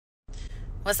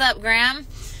What's up, Graham?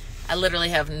 I literally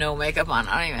have no makeup on.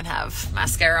 I don't even have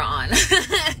mascara on.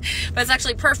 But it's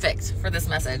actually perfect for this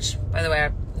message. By the way,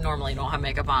 I normally don't have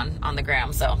makeup on the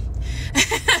gram, so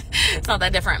it's not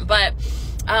that different. But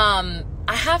I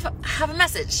have a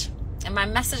message, and my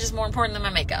message is more important than my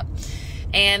makeup.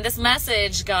 And this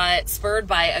message got spurred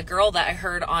by a girl that I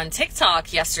heard on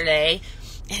TikTok yesterday,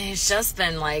 and it's just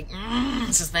been like,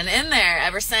 it's just been in there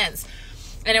ever since.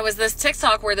 And it was this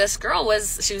TikTok where this girl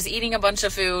she was eating a bunch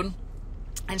of food,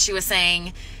 and she was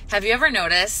saying, have you ever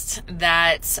noticed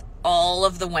that all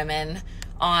of the women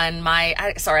on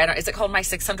is it called My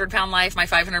 600 Pound Life, My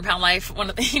 500 Pound Life?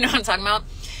 You know what I'm talking about?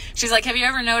 She's like, have you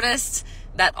ever noticed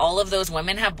that all of those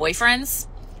women have boyfriends?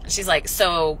 And she's like,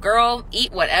 so girl,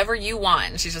 eat whatever you want.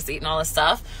 And she's just eating all this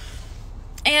stuff.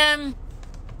 And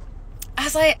I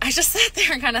just sat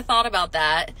there and kind of thought about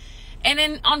that. And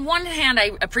then on one hand, I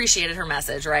appreciated her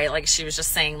message, right? Like she was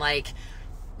just saying like,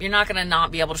 you're not going to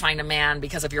not be able to find a man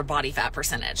because of your body fat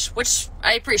percentage, which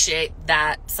I appreciate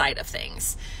that side of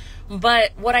things.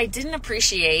 But what I didn't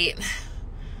appreciate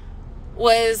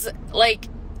was like,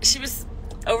 she was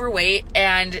overweight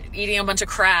and eating a bunch of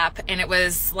crap. And it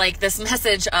was like this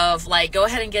message of like, go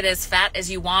ahead and get as fat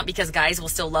as you want because guys will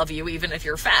still love you even if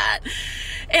you're fat.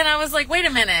 And I was like, wait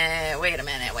a minute.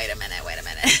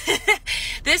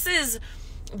 This is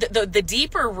the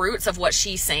deeper roots of what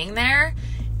she's saying there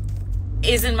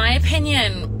is, in my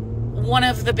opinion, one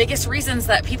of the biggest reasons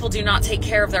that people do not take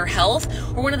care of their health,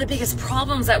 or one of the biggest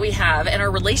problems that we have in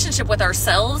our relationship with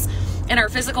ourselves and our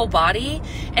physical body.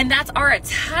 And that's our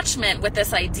attachment with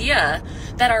this idea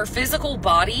that our physical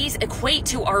bodies equate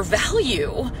to our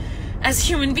value as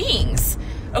human beings,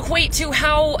 equate to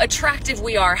how attractive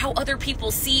we are, how other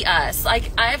people see us.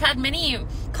 Like I've had many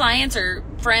clients or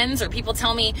friends or people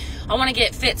tell me, I want to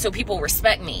get fit so people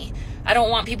respect me. I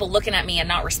don't want people looking at me and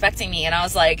not respecting me. And I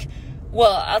was like,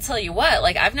 well, I'll tell you what,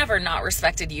 like I've never not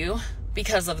respected you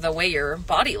because of the way your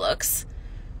body looks.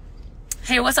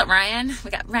 Hey, what's up, Ryan?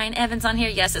 We got Ryan Evans on here.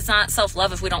 Yes, it's not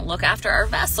self-love if we don't look after our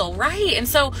vessel, right? And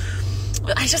so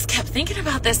I just kept thinking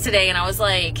about this today, and I was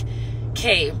like,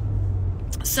 okay,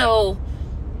 so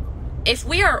if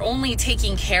we are only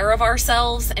taking care of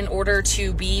ourselves in order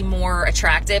to be more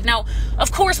attractive, now,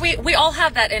 of course, we all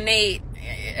have that innate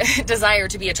desire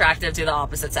to be attractive to the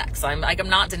opposite sex. I'm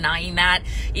not denying that.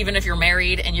 Even if you're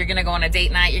married and you're going to go on a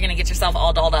date night, you're going to get yourself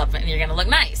all dolled up and you're going to look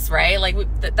nice, right? Like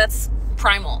that's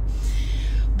primal.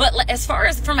 But as far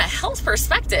as from a health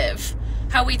perspective,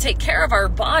 how we take care of our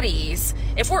bodies,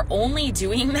 if we're only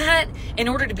doing that in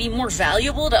order to be more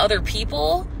valuable to other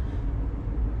people,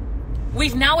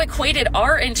 we've now equated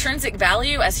our intrinsic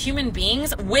value as human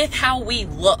beings with how we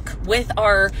look, with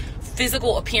our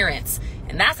physical appearance.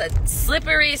 And that's a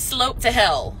slippery slope to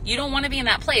hell. You don't want to be in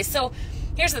that place. So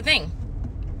here's the thing.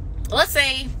 Let's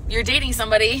say you're dating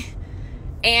somebody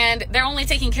and they're only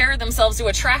taking care of themselves to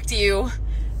attract you.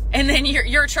 And then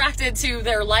you're attracted to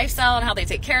their lifestyle and how they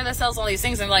take care of themselves, all these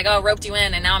things. And like, oh, roped you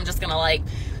in and now I'm just going to like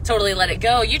totally let it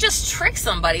go. You just tricked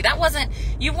somebody.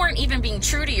 You weren't even being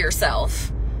true to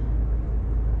yourself.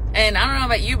 And I don't know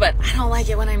about you, but I don't like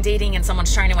it when I'm dating and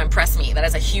someone's trying to impress me. That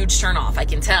is a huge turnoff. I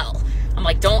can tell. I'm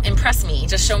like, don't impress me.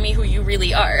 Just show me who you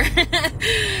really are.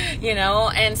 You know?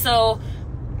 And so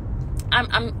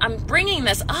I'm bringing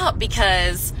this up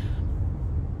because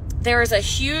there is a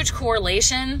huge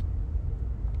correlation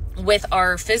with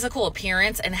our physical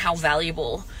appearance and how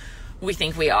valuable we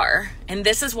think we are. And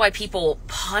this is why people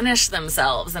punish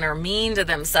themselves and are mean to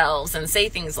themselves and say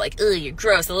things like, ugh, you're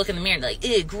gross. They look in the mirror and they're like,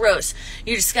 ugh, gross.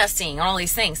 You're disgusting. All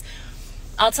these things.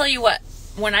 I'll tell you what,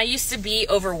 when I used to be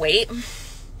overweight,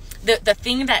 the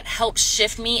thing that helped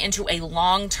shift me into a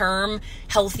long-term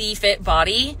healthy, fit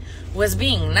body was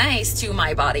being nice to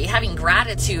my body, having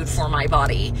gratitude for my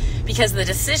body, because the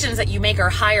decisions that you make are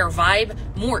higher vibe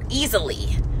more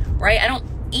easily, right? I don't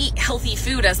eat healthy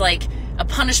food as like a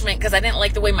punishment because I didn't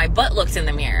like the way my butt looked in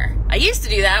the mirror. I used to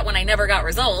do that when I never got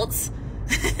results.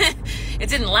 It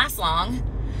didn't last long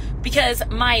because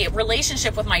my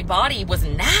relationship with my body was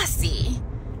nasty.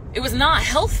 It was not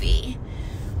healthy.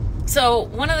 So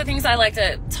one of the things I like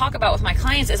to talk about with my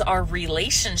clients is our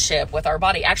relationship with our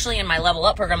body. Actually, in my Level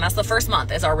Up program, that's the first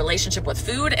month, is our relationship with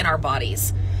food and our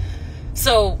bodies.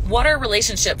 So what are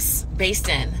relationships based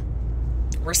in?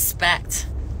 Respect,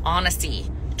 honesty,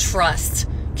 trust,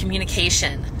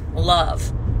 communication,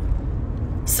 love.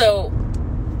 So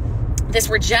this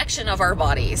rejection of our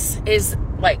bodies is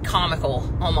like comical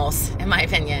almost, in my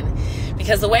opinion,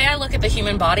 because the way I look at the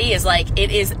human body is like it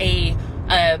is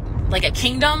like a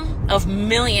kingdom of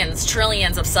millions,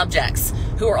 trillions of subjects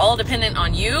who are all dependent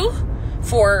on you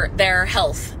for their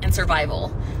health and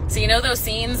survival. So you know those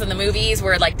scenes in the movies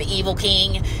where like the evil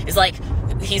king is like,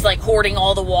 he's like hoarding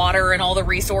all the water and all the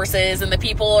resources, and the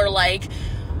people are like,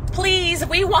 please,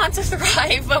 we want to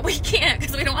thrive, but we can't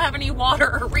because we don't have any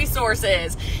water or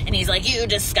resources. And he's like, you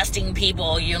disgusting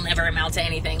people, you'll never amount to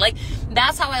anything. Like,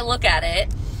 that's how I look at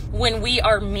it when we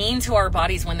are mean to our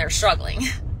bodies when they're struggling.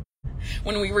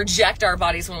 When we reject our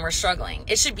bodies when we're struggling.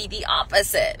 It should be the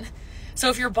opposite. So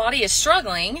if your body is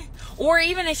struggling, or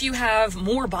even if you have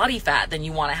more body fat than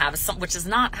you want to have, which is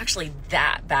not actually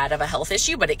that bad of a health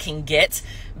issue, but it can get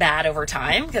bad over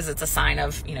time because it's a sign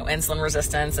of, you know, insulin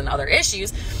resistance and other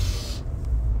issues.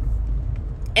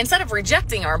 Instead of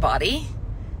rejecting our body,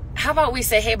 how about we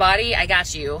say, hey body, I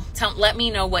got you. Let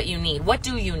me know what you need. What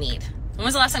do you need? When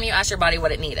was the last time you asked your body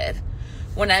what it needed?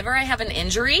 Whenever I have an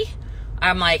injury,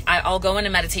 I'm like, I'll go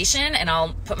into meditation and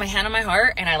I'll put my hand on my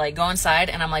heart and I like go inside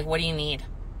and I'm like, what do you need?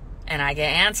 And I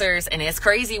get answers, and it's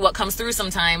crazy what comes through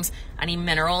sometimes. I need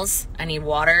minerals. I need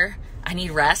water. I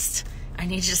need rest. I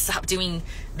need you to stop doing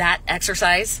that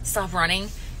exercise. Stop running.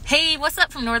 Hey, what's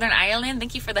up from Northern Ireland?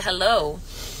 Thank you for the hello.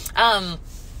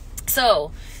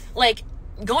 So like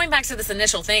going back to this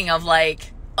initial thing of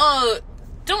like, oh,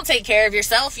 don't take care of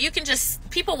yourself. You can just,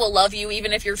 people will love you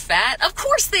even if you're fat. Of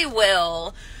course they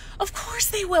will. Of course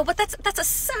they will, but that's a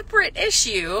separate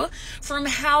issue from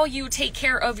how you take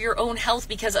care of your own health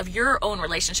because of your own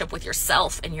relationship with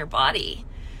yourself and your body.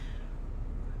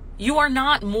 You are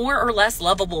not more or less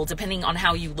lovable depending on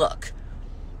how you look.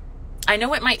 I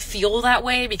know it might feel that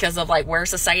way because of like where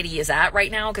society is at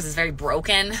right now, because it's very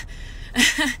broken.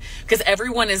 Because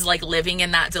everyone is like living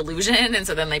in that delusion, and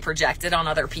so then they project it on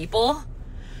other people.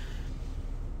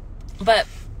 But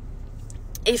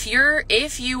if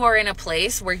you are in a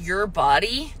place where your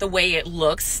body, the way it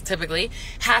looks typically,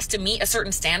 has to meet a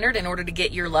certain standard in order to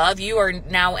get your love, you are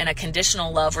now in a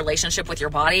conditional love relationship with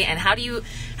your body. And do you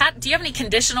have any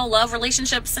conditional love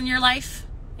relationships in your life?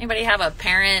 Anybody have a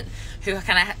parent who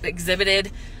kind of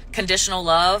exhibited conditional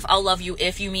love? I'll love you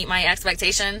if you meet my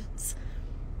expectations.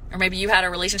 Or maybe you had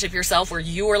a relationship yourself where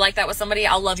you were like that with somebody.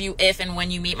 I'll love you if and when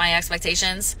you meet my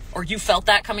expectations. Or you felt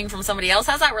that coming from somebody else.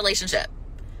 How's that relationship?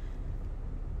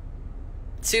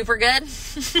 Super good?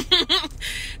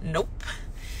 Nope.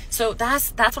 So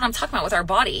that's what I'm talking about with our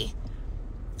body.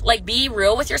 Like, be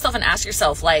real with yourself and ask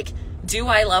yourself, like, do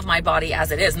I love my body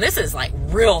as it is? And this is like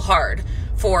real hard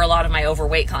for a lot of my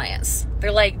overweight clients.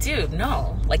 They're like, dude,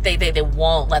 no. Like they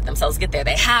won't let themselves get there.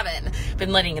 They haven't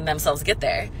been letting themselves get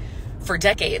there for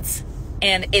decades.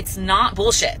 And it's not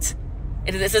bullshit.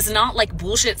 This is not like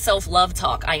bullshit self-love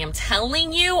talk. I am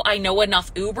telling you, I know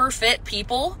enough uber fit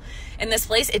people in this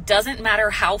place. It doesn't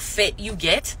matter how fit you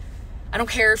get. I don't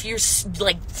care if you're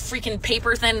like freaking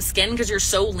paper thin skin because you're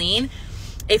so lean.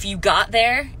 If you got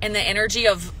there in the energy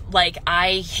of like,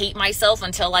 I hate myself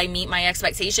until I meet my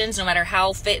expectations, no matter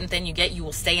how fit and thin you get, you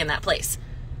will stay in that place.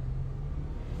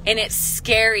 And it's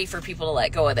scary for people to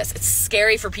let go of this. It's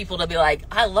scary for people to be like,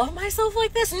 I love myself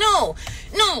like this. No.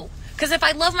 Because if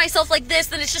I love myself like this,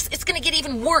 then it's going to get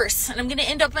even worse. And I'm going to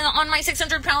end up on my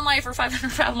 600-pound life or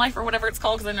 500-pound life or whatever it's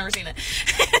called, because I've never seen it.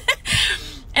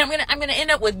 And I'm going to end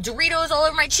up with Doritos all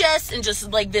over my chest and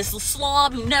just like this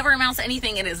slob who never amounts to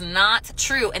anything. It is not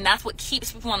true. And that's what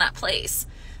keeps people in that place.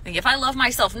 Like, if I love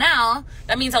myself now,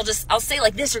 that means I'll stay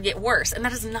like this or get worse. And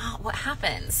that is not what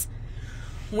happens.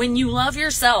 When you love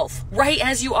yourself right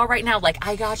as you are right now, like,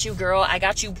 I got you, girl, I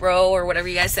got you, bro, or whatever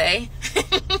you guys say.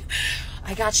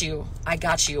 I got you.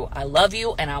 I love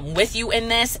you, and I'm with you in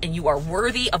this, and you are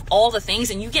worthy of all the things.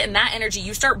 And you get in that energy,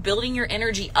 you start building your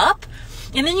energy up,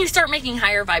 and then you start making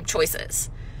higher vibe choices.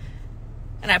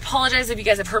 And I apologize if you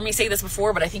guys have heard me say this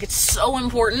before, but I think it's so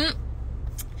important.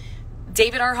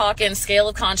 David R. Hawkins' Scale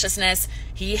of Consciousness,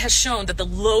 he has shown that the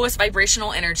lowest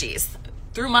vibrational energies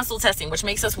through muscle testing, which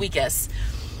makes us weakest,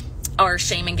 are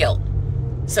shame and guilt.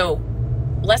 So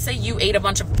let's say you ate a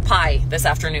bunch of pie this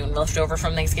afternoon, left over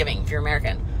from Thanksgiving, if you're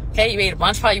American. Okay, you ate a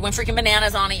bunch of pie, you went freaking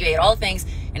bananas on it, you ate all things,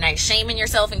 and now you're shaming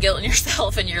yourself and guilting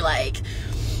yourself, and you're like,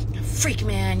 freak,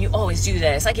 man, you always do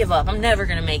this. I give up. I'm never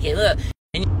going to make it. Look.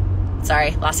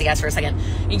 Sorry, lost you guys for a second.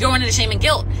 You go into shame and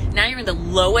guilt. Now you're in the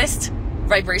lowest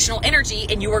vibrational energy,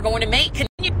 and you are going to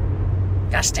continue.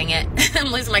 Gosh dang it.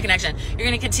 I'm losing my connection. You're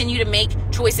going to continue to make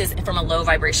choices from a low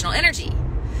vibrational energy.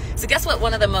 So guess what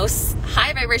one of the most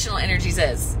high vibrational energies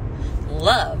is?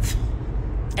 Love.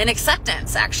 And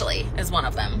acceptance, actually, is one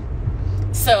of them.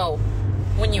 So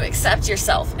when you accept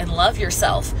yourself and love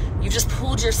yourself, you've just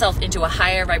pulled yourself into a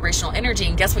higher vibrational energy.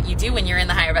 And guess what you do when you're in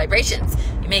the higher vibrations?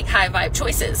 You make high vibe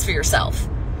choices for yourself.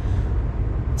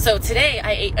 So today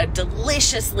I ate a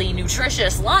deliciously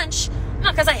nutritious lunch,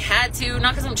 not because I had to,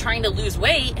 not because I'm trying to lose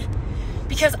weight,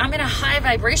 because I'm in a high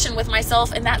vibration with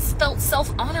myself, and that's felt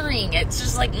self-honoring. It's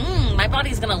just like, my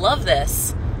body's gonna love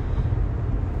this.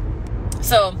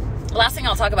 So the last thing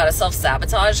I'll talk about is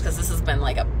self-sabotage, because this has been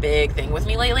like a big thing with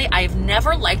me lately. I've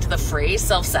never liked the phrase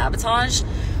self-sabotage.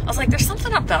 I was like, there's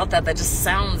something about that just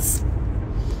sounds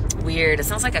weird. It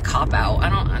sounds like a cop-out.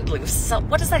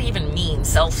 What does that even mean,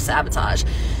 self-sabotage?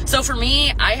 So for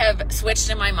me, I have switched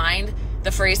in my mind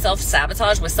the phrase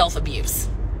self-sabotage with self-abuse.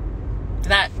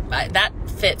 That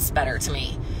fits better to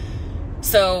me.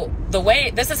 So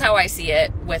this is how I see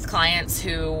it with clients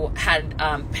who had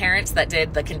parents that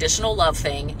did the conditional love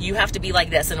thing. You have to be like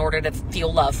this in order to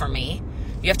feel love from me.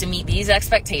 You have to meet these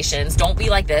expectations. Don't be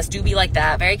like this. Do be like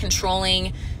that. Very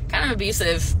controlling, kind of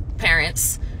abusive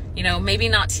parents. You know, maybe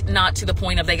not to the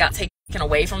point of they got taken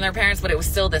away from their parents, but it was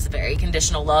still this very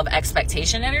conditional love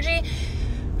expectation energy.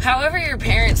 However your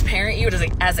parents parent you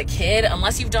as a kid,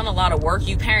 unless you've done a lot of work,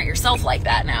 you parent yourself like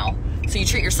that now. So you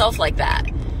treat yourself like that.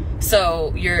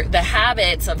 So the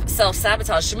habits of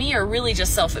self-sabotage to me are really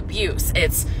just self-abuse.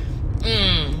 It's,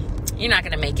 you're not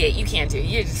going to make it. You can't do it.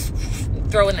 You just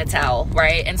throw in the towel,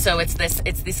 right? And so it's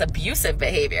this abusive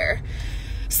behavior.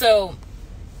 So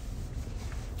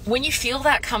when you feel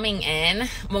that coming in,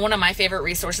 one of my favorite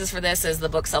resources for this is the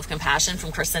book Self-Compassion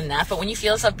from Kristin Neff. But when you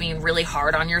feel yourself being really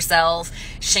hard on yourself,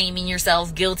 shaming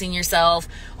yourself, guilting yourself,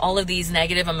 all of these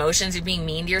negative emotions, you're being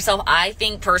mean to yourself, I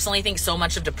personally think so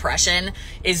much of depression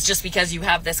is just because you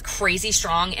have this crazy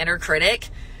strong inner critic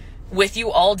with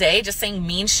you all day, just saying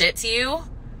mean shit to you.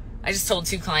 I just told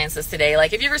 2 clients this today.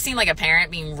 Like, have you ever seen like a parent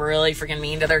being really freaking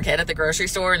mean to their kid at the grocery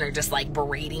store and they're just like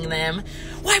berating them?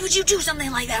 Why would you do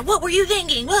something like that? What were you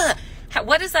thinking?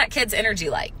 What is that kid's energy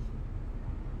like?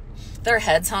 Their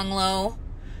head's hung low.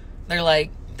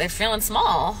 They're feeling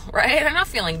small, right? They're not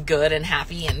feeling good and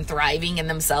happy and thriving in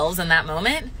themselves in that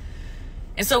moment.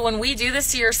 And so when we do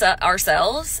this to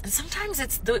ourselves, and sometimes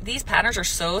these patterns are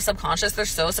so subconscious, they're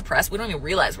so suppressed, we don't even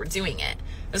realize we're doing it.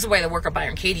 This is why the work of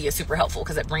Byron Katie is super helpful,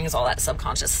 because it brings all that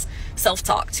subconscious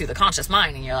self-talk to the conscious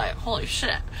mind, and you're like, holy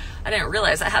shit, I didn't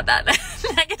realize I had that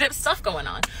negative stuff going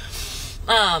on.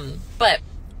 But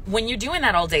when you're doing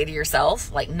that all day to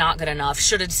yourself, like, not good enough, you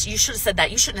should have said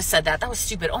that, you shouldn't have said that, that was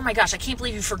stupid, oh my gosh, I can't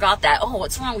believe you forgot that, oh,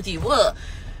 what's wrong with you, ugh.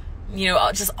 You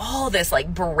know, just all this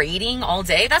like berating all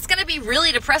day, that's going to be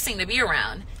really depressing to be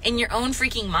around in your own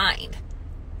freaking mind.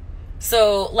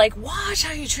 So like, watch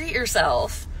how you treat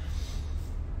yourself.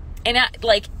 And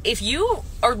like, if you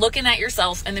are looking at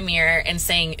yourself in the mirror and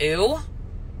saying, ooh,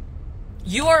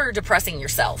 you are depressing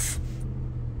yourself.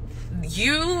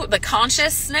 The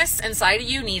consciousness inside of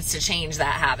you needs to change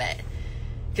that habit,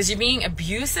 because you're being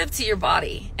abusive to your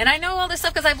body. And I know all this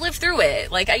stuff because I've lived through it.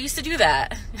 Like, I used to do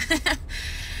that.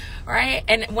 Right?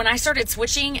 And when I started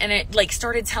switching and it like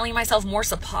started telling myself more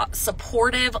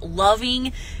supportive,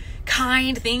 loving,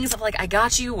 kind things of like, I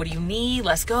got you. What do you need?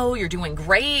 Let's go. You're doing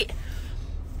great.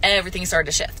 Everything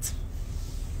started to shift.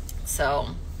 So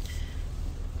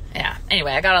yeah.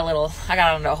 Anyway, I got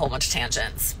into a whole bunch of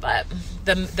tangents, but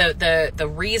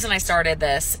the reason I started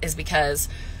this is because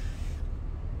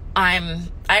I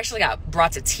actually got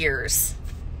brought to tears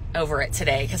over it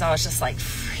today, because I was just like,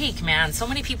 freak, man, so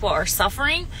many people are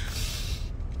suffering.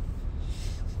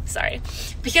 Sorry.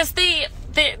 Because they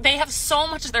have so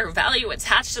much of their value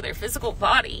attached to their physical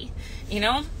body, you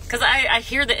know? Because I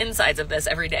hear the insides of this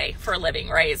every day for a living,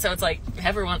 right? So it's like,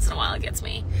 every once in a while it gets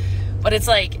me. But it's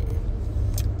like,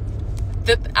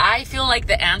 I feel like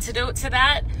the antidote to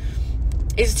that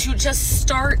is to just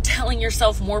start telling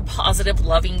yourself more positive,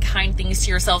 loving, kind things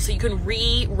to yourself so you can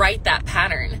rewrite that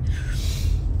pattern.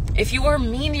 If you are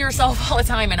mean to yourself all the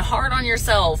time and hard on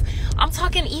yourself, I'm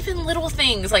talking even little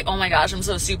things like, oh my gosh, I'm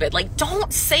so stupid. Like,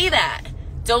 don't say that.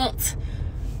 Don't.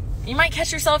 You might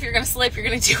catch yourself, you're going to slip, you're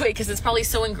going to do it because it's probably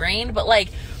so ingrained. But like,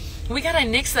 we got to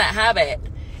nix that habit.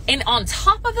 And on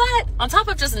top of that, on top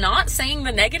of just not saying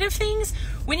the negative things,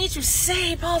 we need to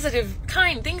say positive,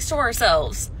 kind things to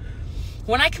ourselves.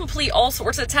 When I complete all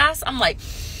sorts of tasks, I'm like,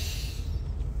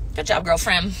 good job,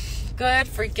 girlfriend. Good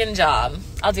freaking job.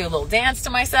 I'll do a little dance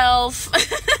to myself.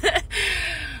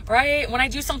 Right? When I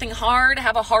do something hard,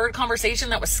 have a hard conversation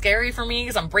that was scary for me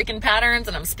because I'm breaking patterns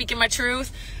and I'm speaking my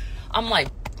truth, I'm like,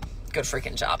 good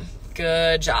freaking job.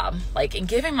 Good job. Like, and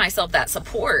giving myself that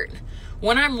support.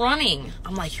 When I'm running,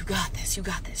 I'm like, you got this. You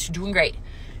got this. You're doing great.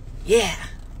 Yeah.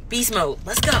 Beast mode.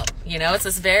 Let's go. You know, it's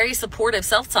this very supportive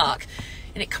self-talk,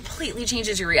 and it completely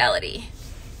changes your reality.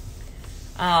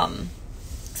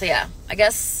 So yeah, I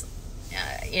guess,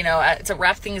 you know, to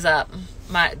wrap things up,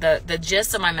 the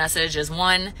gist of my message is,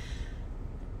 one,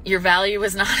 your value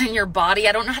is not in your body.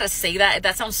 I don't know how to say that.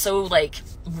 That sounds so like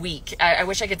weak. I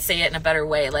wish I could say it in a better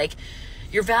way. Like,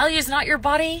 Your value is not your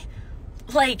body.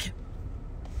 Like,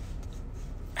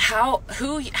 how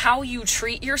you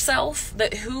treat yourself,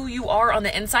 that who you are on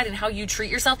the inside and how you treat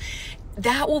yourself,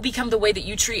 that will become the way that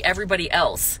you treat everybody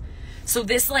else. So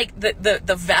this, like,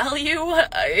 the value,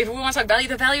 if we want to talk value,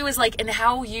 the value is like in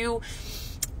how your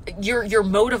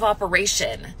mode of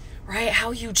operation, right?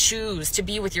 How you choose to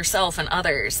be with yourself and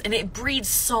others. And it breeds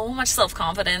so much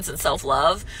self-confidence and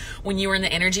self-love when you are in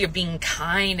the energy of being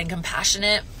kind and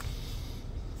compassionate.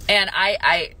 And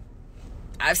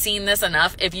I've seen this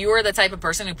enough. If you are the type of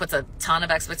person who puts a ton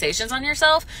of expectations on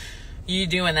yourself, you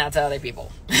doing that to other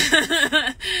people.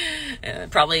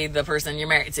 Probably the person you're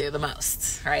married to the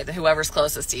most, right? Whoever's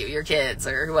closest to you, your kids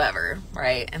or whoever,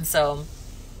 right? And so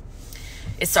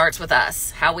it starts with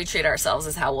us. How we treat ourselves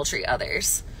is how we'll treat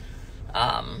others.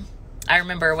 I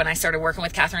remember when I started working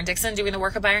with Catherine Dixon, doing the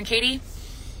work of Byron Katie.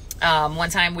 One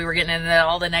time we were getting into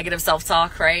all the negative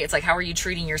self-talk, right? It's like, how are you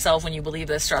treating yourself when you believe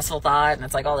this stressful thought? And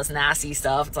it's like all this nasty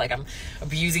stuff. It's like, I'm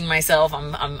abusing myself.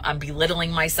 I'm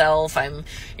belittling myself. I'm,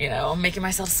 making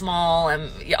myself small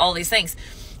and all these things.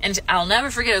 And I'll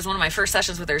never forget, it was one of my first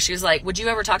sessions with her. She was like, would you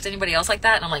ever talk to anybody else like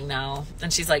that? And I'm like, no.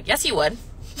 And she's like, yes, you would.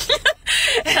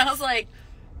 And I was like,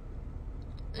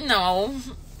 no.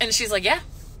 And she's like, yeah.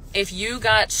 If you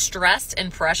got stressed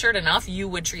and pressured enough, you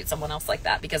would treat someone else like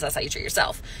that, because that's how you treat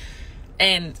yourself.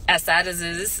 And as sad as it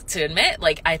is to admit,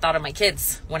 like, I thought of my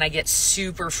kids when I get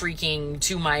super freaking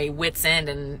to my wit's end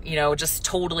and, just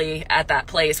totally at that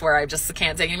place where I just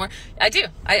can't take anymore. I do.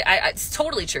 It's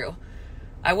totally true.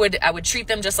 I would treat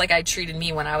them just like I treated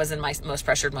me when I was in my most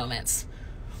pressured moments.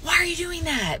 Why are you doing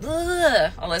that?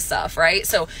 Ugh, all this stuff, right?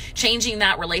 So changing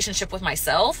that relationship with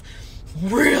myself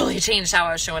really changed how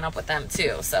I was showing up with them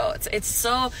too. So it's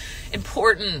so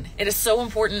important. It is so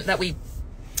important that we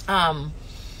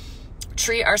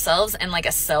treat ourselves in like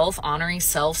a self-honoring,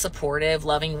 self-supportive,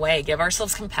 loving way. Give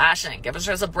ourselves compassion. Give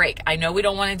ourselves a break. I know we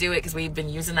don't want to do it because we've been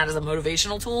using that as a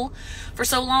motivational tool for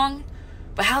so long,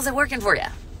 but how's it working for you?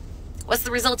 What's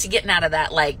the results you getting out of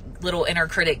that, like, little inner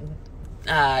critic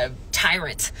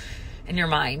tyrant in your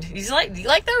mind? Do you like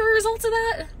the results of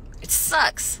that? It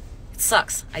sucks.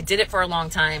 Sucks. I did it for a long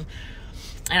time,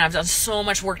 and I've done so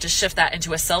much work to shift that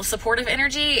into a self-supportive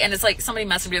energy. And it's like, somebody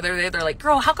messaged me the other day, they're like,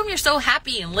 girl, how come you're so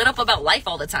happy and lit up about life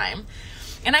all the time?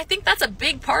 And I think that's a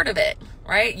big part of it,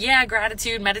 right? Yeah,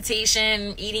 gratitude,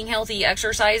 meditation, eating healthy,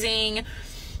 exercising,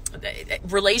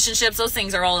 relationships, those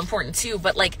things are all important too.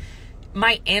 But like,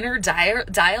 my inner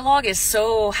dialogue is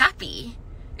so happy.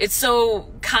 It's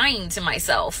so kind to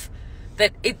myself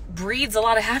that it breeds a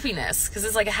lot of happiness, because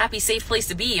it's like a happy, safe place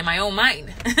to be in my own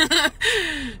mind.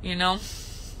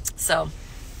 So,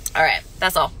 all right,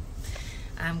 that's all.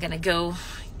 I'm gonna go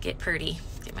get pretty,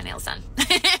 get my nails done.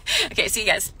 Okay, see you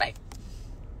guys. Bye.